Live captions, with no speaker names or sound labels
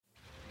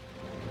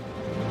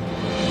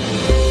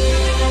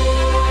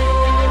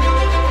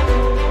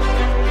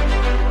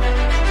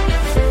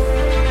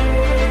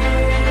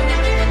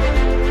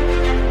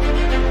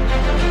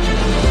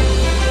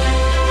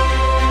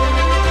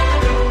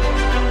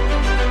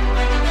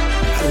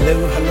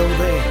Hello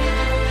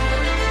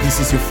there. This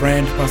is your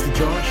friend, Pastor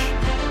Josh.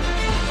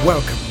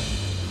 Welcome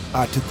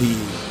to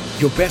the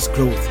Your Best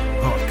Growth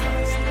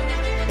podcast.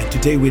 And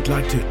today we'd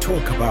like to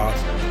talk about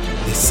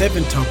the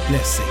 7 top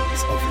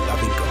blessings of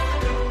loving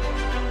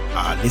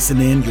God.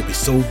 Listen in, you'll be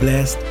so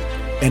blessed.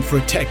 And for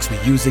a text,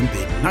 we're using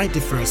the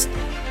 91st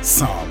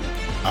Psalm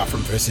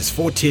from verses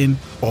 14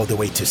 all the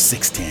way to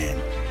 16.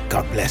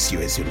 God bless you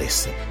as you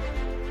listen.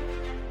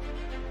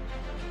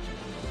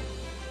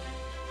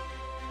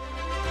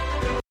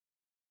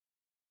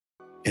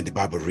 And the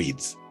Bible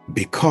reads,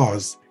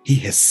 "Because he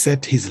has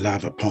set his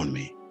love upon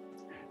me,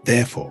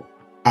 therefore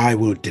I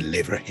will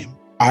deliver him.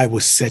 I will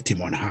set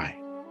him on high,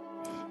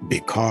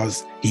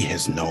 because he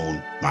has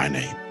known my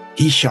name.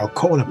 He shall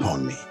call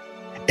upon me,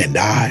 and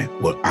I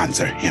will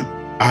answer him.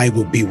 I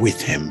will be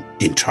with him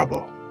in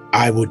trouble.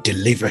 I will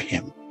deliver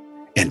him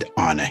and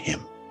honor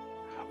him.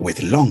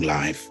 With long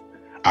life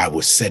I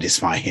will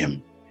satisfy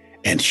him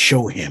and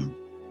show him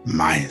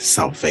my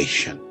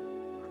salvation."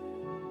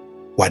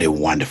 What a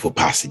wonderful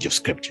passage of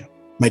scripture.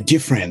 My dear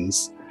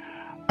friends,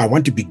 I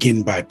want to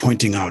begin by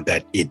pointing out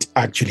that it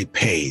actually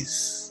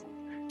pays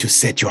to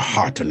set your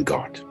heart on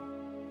God.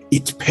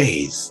 It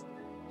pays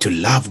to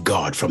love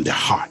God from the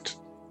heart.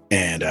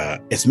 And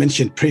as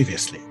mentioned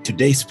previously,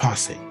 today's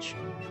passage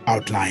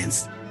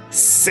outlines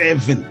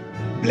 7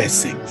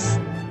 blessings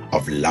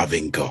of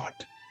loving God.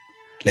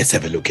 Let's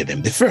have a look at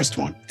them. The first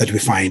one that we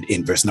find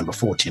in verse number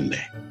 14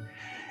 there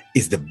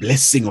is the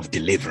blessing of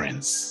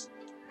deliverance.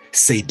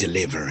 Say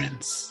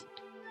deliverance.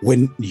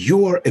 When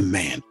you are a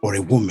man or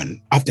a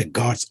woman after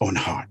God's own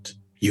heart,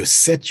 you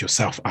set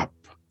yourself up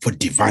for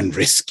divine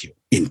rescue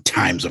in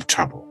times of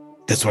trouble.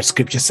 That's what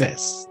scripture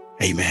says.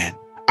 Amen.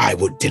 I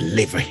will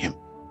deliver him.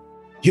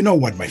 You know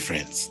what, my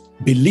friends?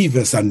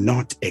 Believers are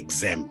not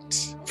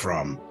exempt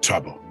from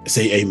trouble.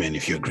 Say amen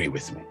if you agree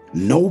with me.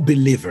 No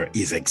believer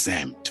is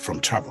exempt from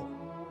trouble.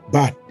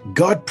 But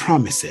God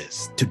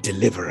promises to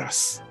deliver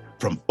us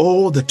from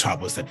all the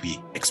troubles that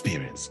we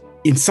experience.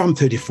 In Psalm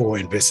 34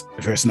 and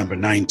verse number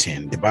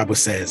 19, the Bible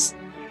says,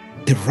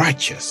 "The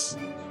righteous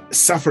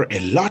suffer a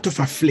lot of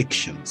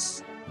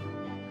afflictions,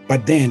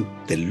 but then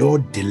the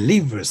Lord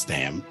delivers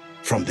them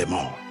from them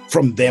all."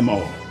 From them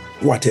all.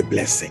 What a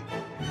blessing.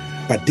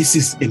 But this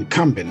is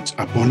incumbent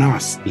upon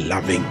us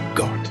loving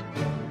God.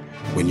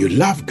 When you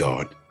love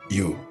God,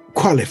 you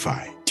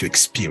qualify to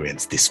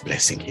experience this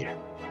blessing here.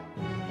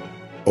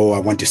 Oh, I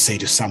want to say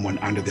to someone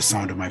under the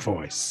sound of my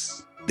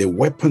voice, the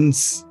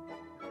weapons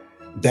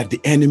that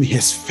the enemy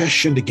has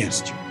fashioned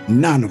against you,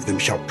 none of them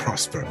shall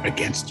prosper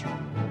against you,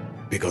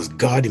 because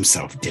God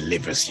himself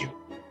delivers you.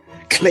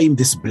 Claim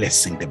this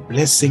blessing, the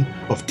blessing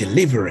of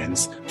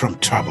deliverance from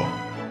trouble,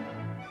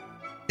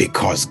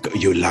 because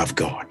you love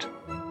God.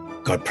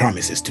 God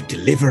promises to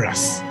deliver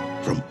us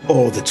from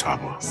all the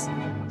troubles,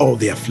 all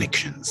the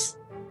afflictions.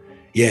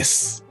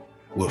 Yes,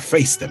 we'll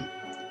face them,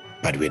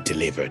 but we're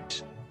delivered.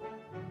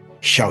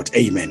 Shout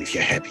amen if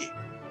you're happy,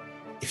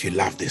 if you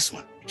love this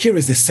one. Here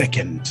is the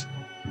second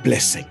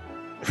blessing,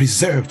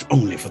 reserved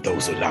only for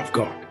those who love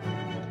God,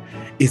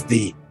 is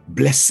the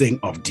blessing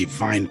of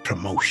divine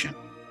promotion.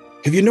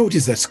 Have you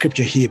noticed that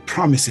scripture here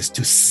promises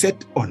to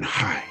set on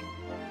high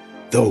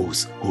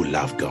those who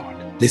love God?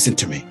 Listen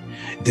to me.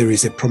 There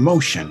is a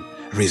promotion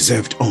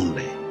reserved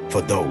only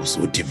for those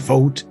who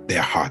devote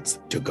their hearts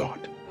to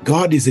God.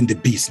 God is in the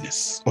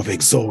business of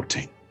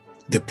exalting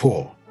the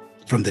poor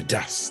from the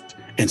dust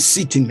and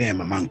seating them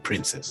among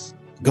princes.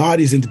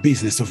 God is in the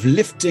business of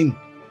lifting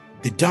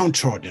the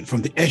downtrodden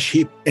from the ash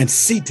heap and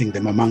seating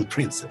them among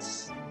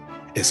princes,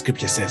 as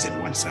scripture says in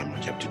 1 Samuel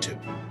chapter 2.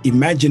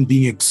 Imagine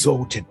being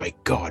exalted by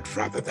God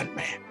rather than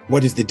man.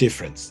 What is the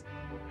difference?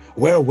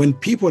 Well, when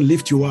people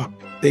lift you up,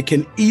 they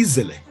can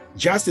easily,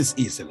 just as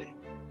easily,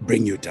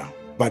 bring you down.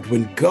 But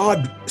when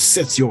God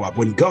sets you up,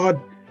 when God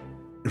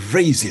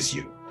raises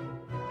you,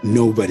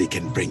 nobody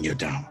can bring you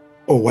down.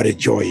 Oh, what a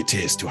joy it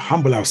is to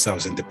humble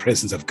ourselves in the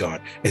presence of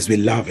God as we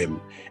love him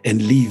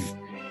and leave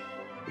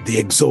the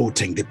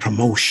exalting, the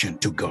promotion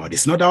to God.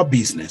 It's not our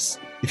business.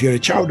 If you're a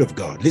child of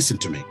God, listen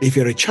to me. If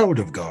you're a child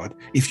of God,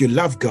 if you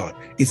love God,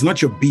 it's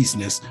not your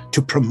business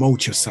to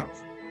promote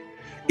yourself.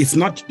 It's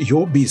not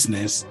your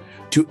business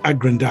to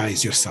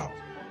aggrandize yourself.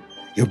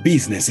 Your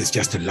business is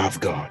just to love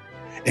God.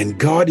 And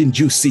God in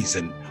due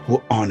season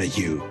will honor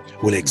you,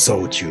 will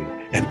exalt you,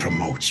 and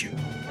promote you.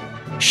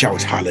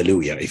 Shout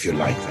hallelujah if you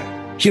like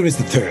that. Here is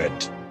the third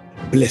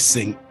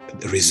blessing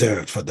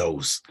reserved for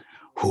those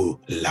who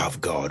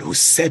love God, who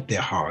set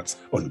their hearts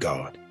on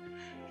God,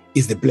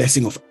 is the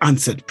blessing of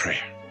answered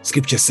prayer.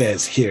 Scripture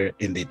says here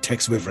in the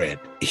text we've read,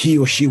 "He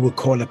or she will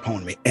call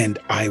upon me and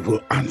I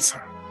will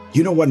answer."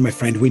 You know what, my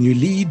friend, when you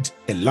lead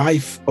a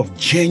life of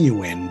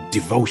genuine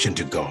devotion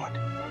to God,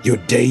 your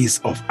days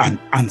of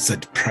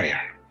unanswered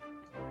prayer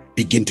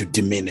begin to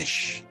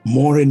diminish.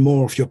 More and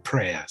more of your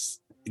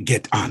prayers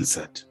get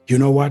answered. You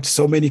know what?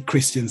 So many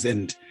Christians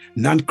and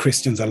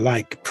non-Christians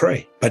alike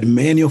pray, but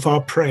many of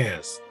our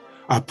prayers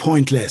are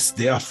pointless.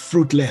 They are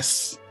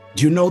fruitless.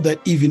 Do you know that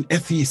even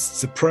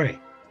atheists pray?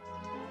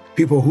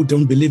 People who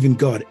don't believe in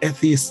God,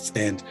 atheists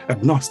and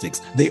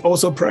agnostics, they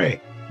also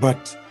pray.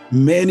 But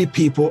many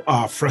people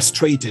are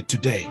frustrated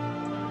today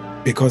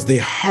because they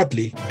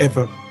hardly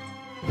ever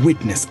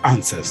witness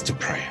answers to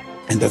prayer.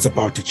 And that's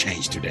about to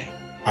change today.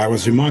 I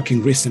was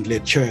remarking recently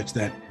at church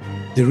that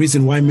the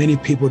reason why many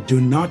people do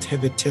not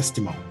have a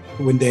testimony,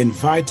 when they're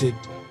invited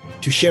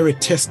to share a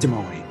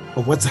testimony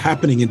of what's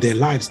happening in their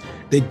lives,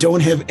 they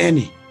don't have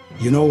any.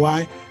 You know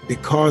why?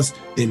 Because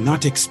they're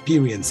not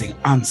experiencing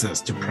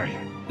answers to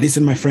prayer.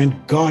 Listen, my friend,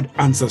 God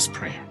answers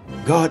prayer.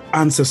 God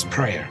answers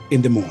prayer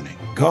in the morning.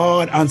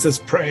 God answers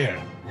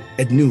prayer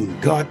at noon.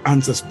 God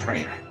answers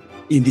prayer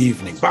in the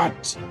evening.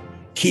 But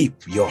keep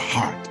your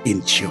heart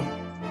in tune.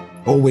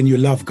 Oh, when you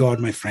love God,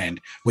 my friend,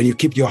 when you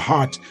keep your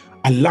heart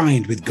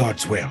aligned with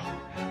God's will,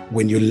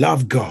 when you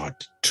love God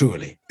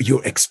truly, you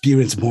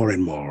experience more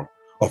and more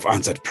of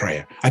answered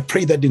prayer. I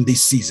pray that in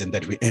this season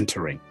that we're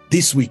entering,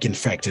 this week, in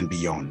fact, and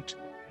beyond,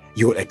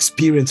 you'll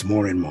experience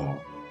more and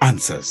more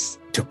answers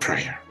to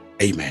prayer.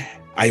 Amen.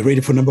 Are you ready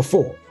for number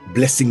 4?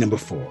 Blessing number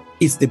 4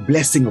 is the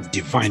blessing of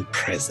divine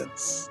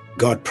presence.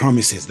 God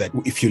promises that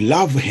if you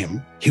love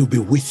him, he'll be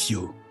with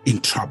you in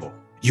trouble.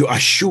 You are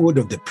assured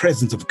of the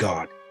presence of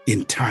God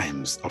in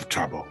times of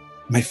trouble.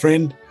 My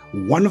friend,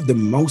 one of the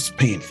most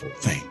painful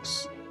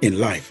things in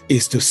life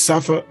is to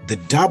suffer the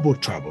double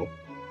trouble,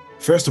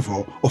 first of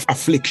all, of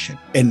affliction,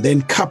 and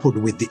then coupled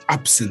with the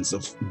absence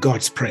of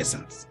God's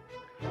presence.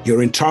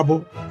 You're in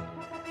trouble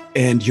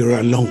and you're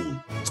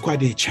alone. It's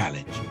quite a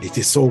challenge. It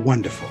is so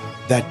wonderful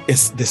that,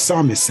 as the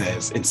psalmist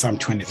says in Psalm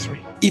 23,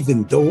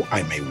 even though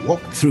I may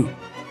walk through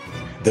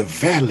the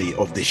valley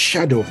of the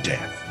shadow of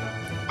death,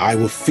 I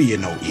will fear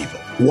no evil.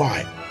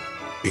 Why?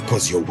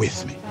 Because you're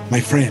with me. My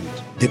friend,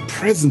 the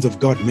presence of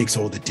God makes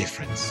all the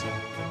difference.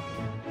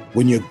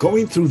 When you're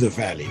going through the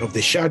valley of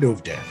the shadow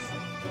of death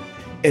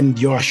and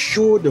you're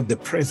assured of the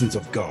presence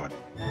of God,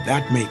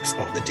 that makes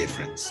all the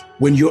difference.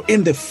 When you're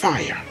in the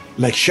fire,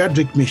 like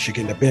Shadrach, Meshach,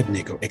 and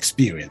Abednego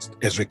experienced,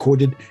 as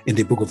recorded in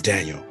the book of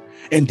Daniel,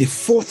 and the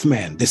fourth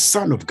man, the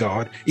Son of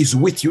God, is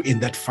with you in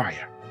that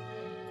fire.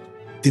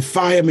 The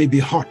fire may be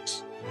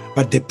hot,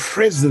 but the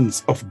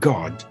presence of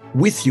God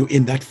with you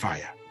in that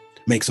fire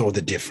makes all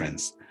the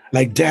difference.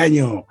 Like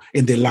Daniel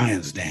in the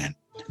lion's den,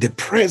 the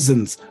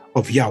presence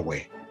of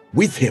Yahweh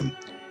with him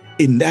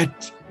in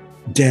that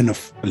den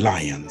of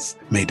lions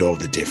made all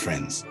the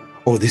difference.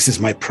 Oh, this is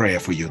my prayer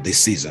for you this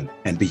season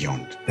and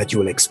beyond, that you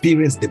will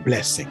experience the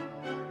blessing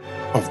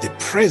of the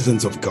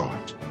presence of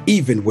God,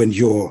 even when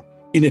you're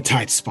in a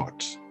tight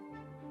spot,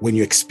 when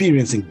you're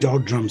experiencing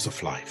doldrums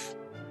of life,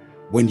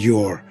 when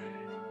you're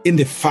in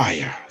the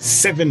fire,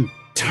 7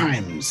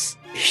 times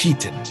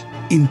heated,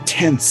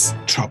 intense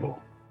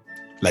trouble,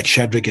 like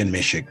Shadrach and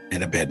Meshach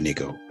and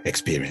Abednego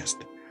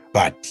experienced.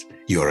 But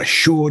you're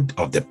assured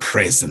of the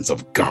presence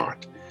of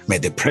God. May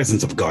the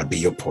presence of God be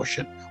your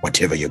portion,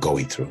 whatever you're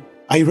going through.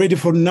 Are you ready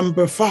for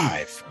number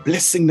 5?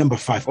 Blessing number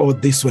 5. Oh,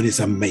 this one is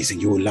amazing.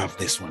 You will love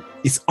this one.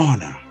 It's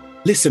honor.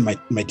 Listen,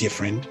 my dear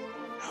friend,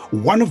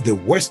 one of the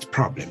worst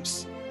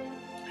problems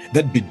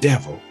that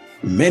bedevil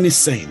many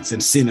saints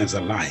and sinners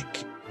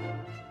alike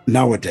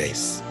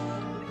nowadays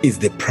is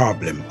the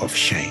problem of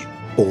shame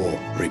or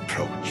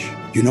reproach.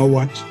 You know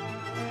what?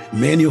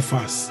 Many of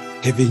us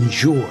have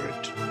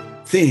endured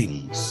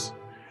things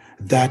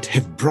that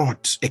have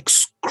brought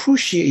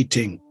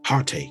excruciating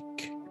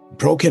heartache,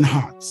 broken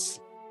hearts,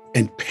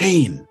 and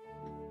pain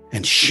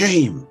and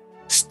shame,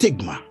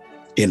 stigma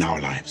in our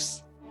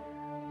lives.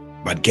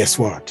 But guess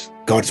what?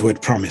 God's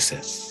word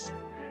promises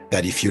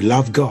that if you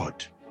love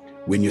God,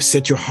 when you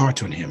set your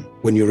heart on him,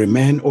 when you're a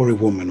man or a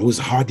woman whose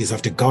heart is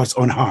after God's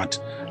own heart,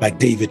 like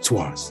David's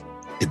was,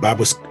 the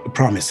Bible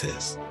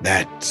promises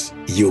that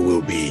you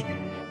will be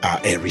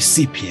a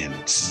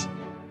recipient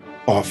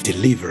of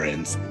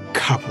deliverance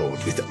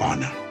coupled with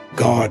honor.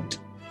 God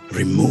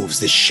removes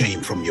the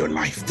shame from your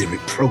life, the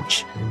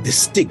reproach, the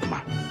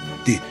stigma,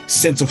 the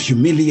sense of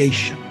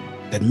humiliation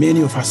that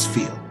many of us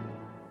feel.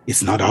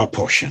 It's not our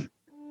portion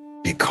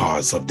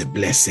because of the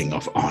blessing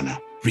of honor.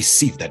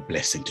 Receive that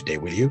blessing today,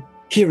 will you?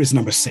 Here is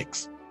number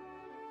 6.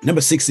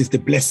 Number 6 is the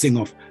blessing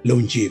of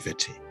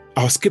longevity.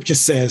 Our scripture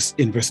says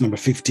in verse number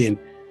 15,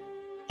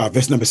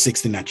 verse number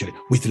 16 actually,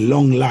 with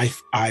long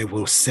life I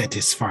will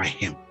satisfy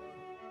him.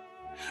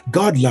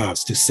 God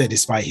loves to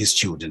satisfy his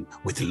children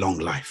with long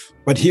life.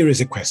 But here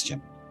is a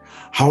question.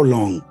 How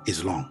long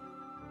is long?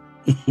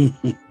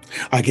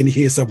 I can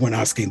hear someone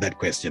asking that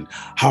question.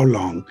 How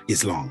long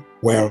is long?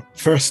 Well,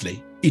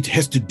 firstly, it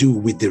has to do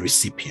with the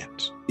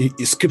recipient.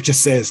 Scripture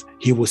says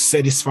he will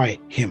satisfy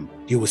him.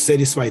 He will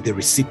satisfy the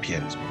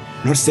recipient,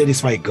 not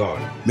satisfy God.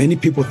 Many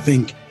people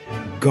think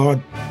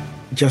God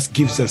just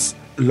gives us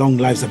long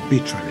lives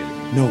arbitrarily.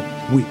 No,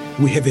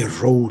 we have a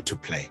role to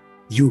play.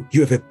 You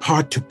have a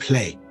part to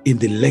play in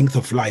the length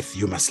of life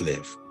you must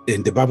live.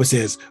 And the Bible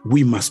says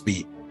we must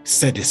be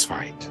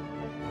satisfied.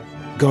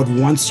 God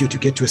wants you to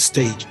get to a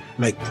stage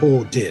like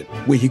Paul did,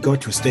 where he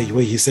got to a stage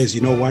where he says,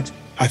 you know what?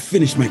 I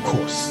finished my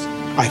course.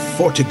 I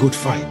fought a good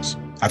fight.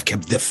 I've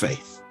kept the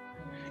faith.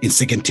 in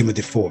 2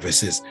 Timothy 4,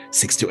 verses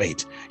 6 to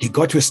 8. He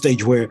got to a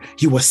stage where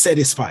he was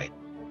satisfied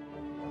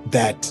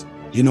that,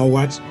 you know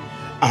what,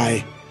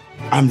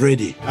 I'm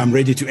ready. I'm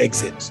ready to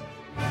exit.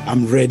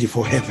 I'm ready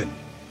for heaven.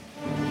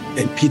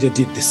 And Peter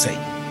did the same.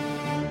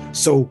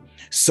 So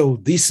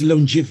this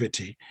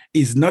longevity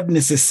is not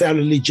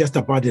necessarily just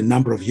about the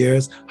number of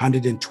years,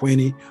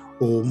 120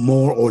 or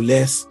more or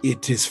less.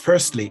 It is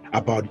firstly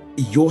about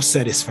your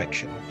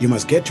satisfaction. You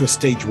must get to a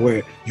stage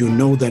where you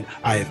know that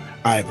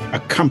I've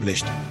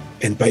accomplished.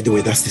 And by the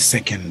way, that's the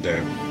second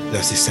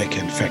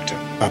factor.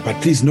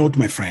 But please note,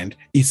 my friend,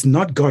 it's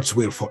not God's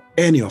will for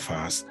any of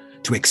us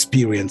to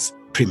experience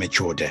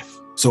premature death.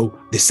 So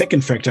the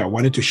second factor I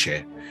wanted to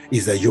share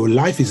is that your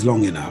life is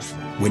long enough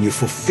when you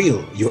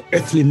fulfill your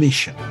earthly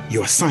mission,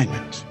 your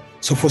assignment.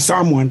 So for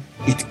someone,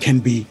 it can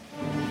be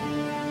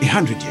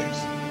 100 years.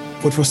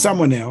 But for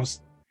someone else,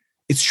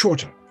 it's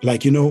shorter.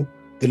 Like, the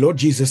Lord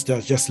Jesus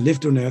just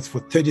lived on earth for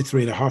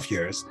 33 and a half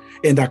years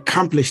and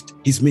accomplished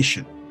his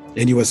mission.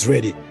 And he was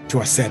ready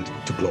to ascend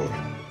to glory.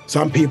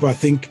 Some people, I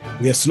think,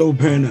 we are slow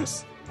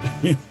burners.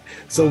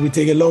 So we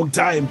take a long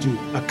time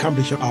to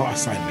accomplish our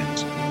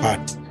assignment.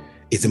 But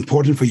it's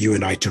important for you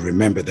and I to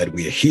remember that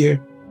we are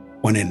here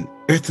on an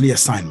earthly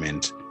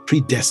assignment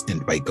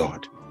predestined by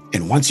God.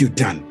 And once you're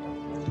done,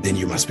 then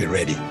you must be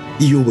ready.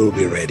 You will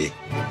be ready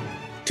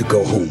to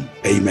go home.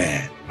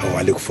 Amen. Oh,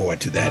 I look forward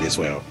to that as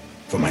well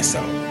for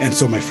myself. And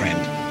so, my friend,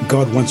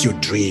 God wants your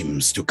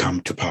dreams to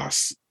come to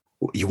pass.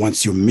 He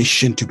wants your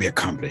mission to be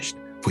accomplished,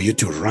 for you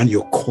to run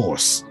your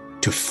course,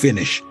 to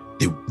finish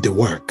the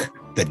work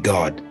that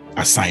God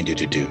assigned you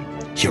to do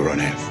here on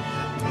earth.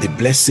 The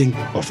blessing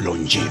of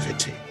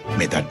longevity,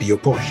 may that be your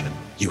portion.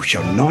 You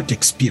shall not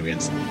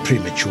experience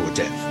premature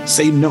death.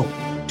 Say no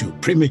to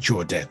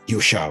premature death.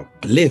 You shall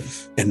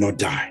live and not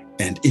die,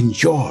 and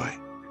enjoy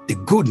the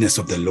goodness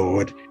of the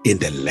Lord in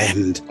the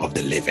land of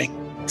the living.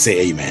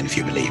 Say amen if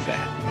you believe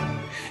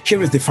that.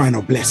 Here is the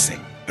final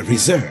blessing,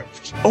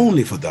 reserved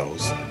only for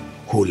those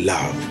who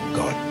love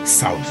God.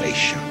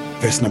 Salvation.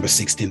 Verse number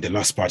 16, the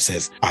last part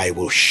says, I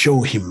will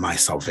show him my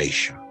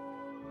salvation.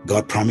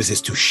 God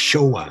promises to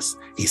show us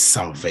his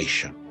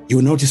salvation. You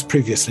will notice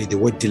previously the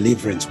word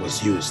deliverance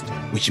was used,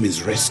 which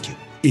means rescue.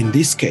 In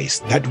this case,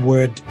 that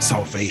word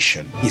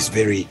salvation is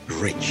very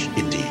rich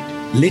indeed.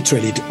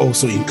 Literally, it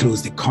also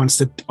includes the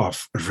concept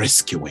of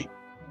rescuing,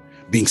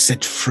 being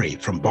set free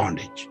from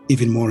bondage.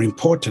 Even more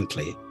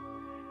importantly,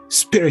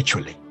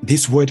 spiritually,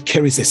 this word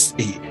carries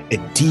a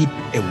deep,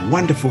 a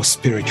wonderful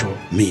spiritual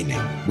meaning,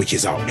 which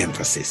is our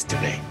emphasis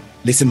today.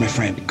 Listen, my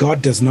friend,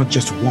 God does not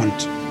just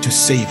want to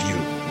save you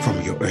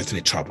from your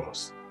earthly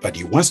troubles, but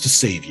he wants to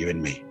save you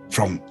and me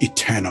from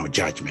eternal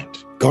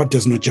judgment. God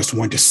does not just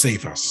want to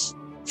save us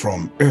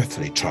from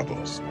earthly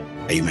troubles.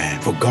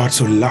 Amen. For God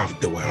so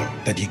loved the world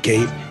that he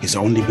gave his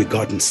only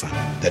begotten Son,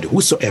 that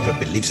whosoever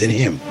believes in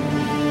him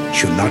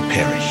should not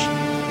perish,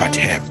 but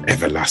have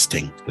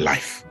everlasting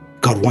life.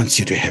 God wants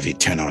you to have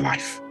eternal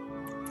life.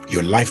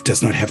 Your life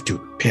does not have to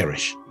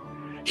perish.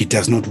 He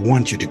does not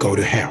want you to go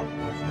to hell.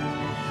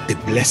 The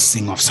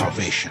blessing of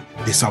salvation,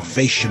 the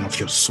salvation of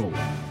your soul,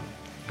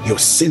 your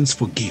sins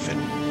forgiven,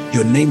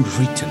 your name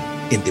written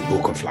in the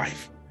book of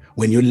life.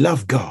 When you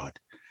love God,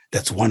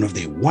 that's one of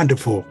the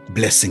wonderful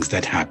blessings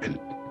that happen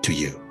to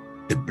you.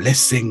 The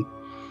blessing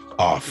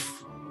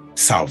of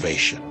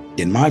salvation.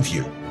 In my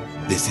view,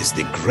 this is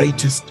the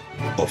greatest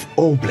of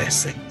all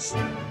blessings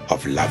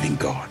of loving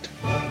God.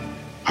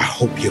 I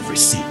hope you've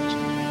received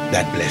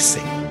that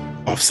blessing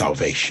of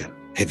salvation.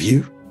 Have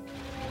you?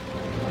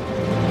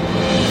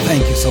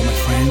 Thank you so much,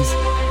 friends,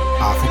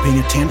 for paying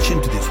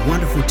attention to this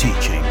wonderful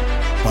teaching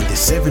on the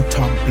 7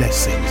 top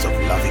blessings of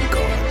loving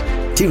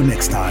God. Till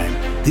next time,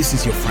 this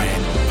is your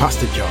friend,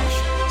 Pastor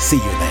Josh. See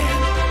you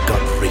then.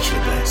 God richly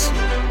bless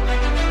you.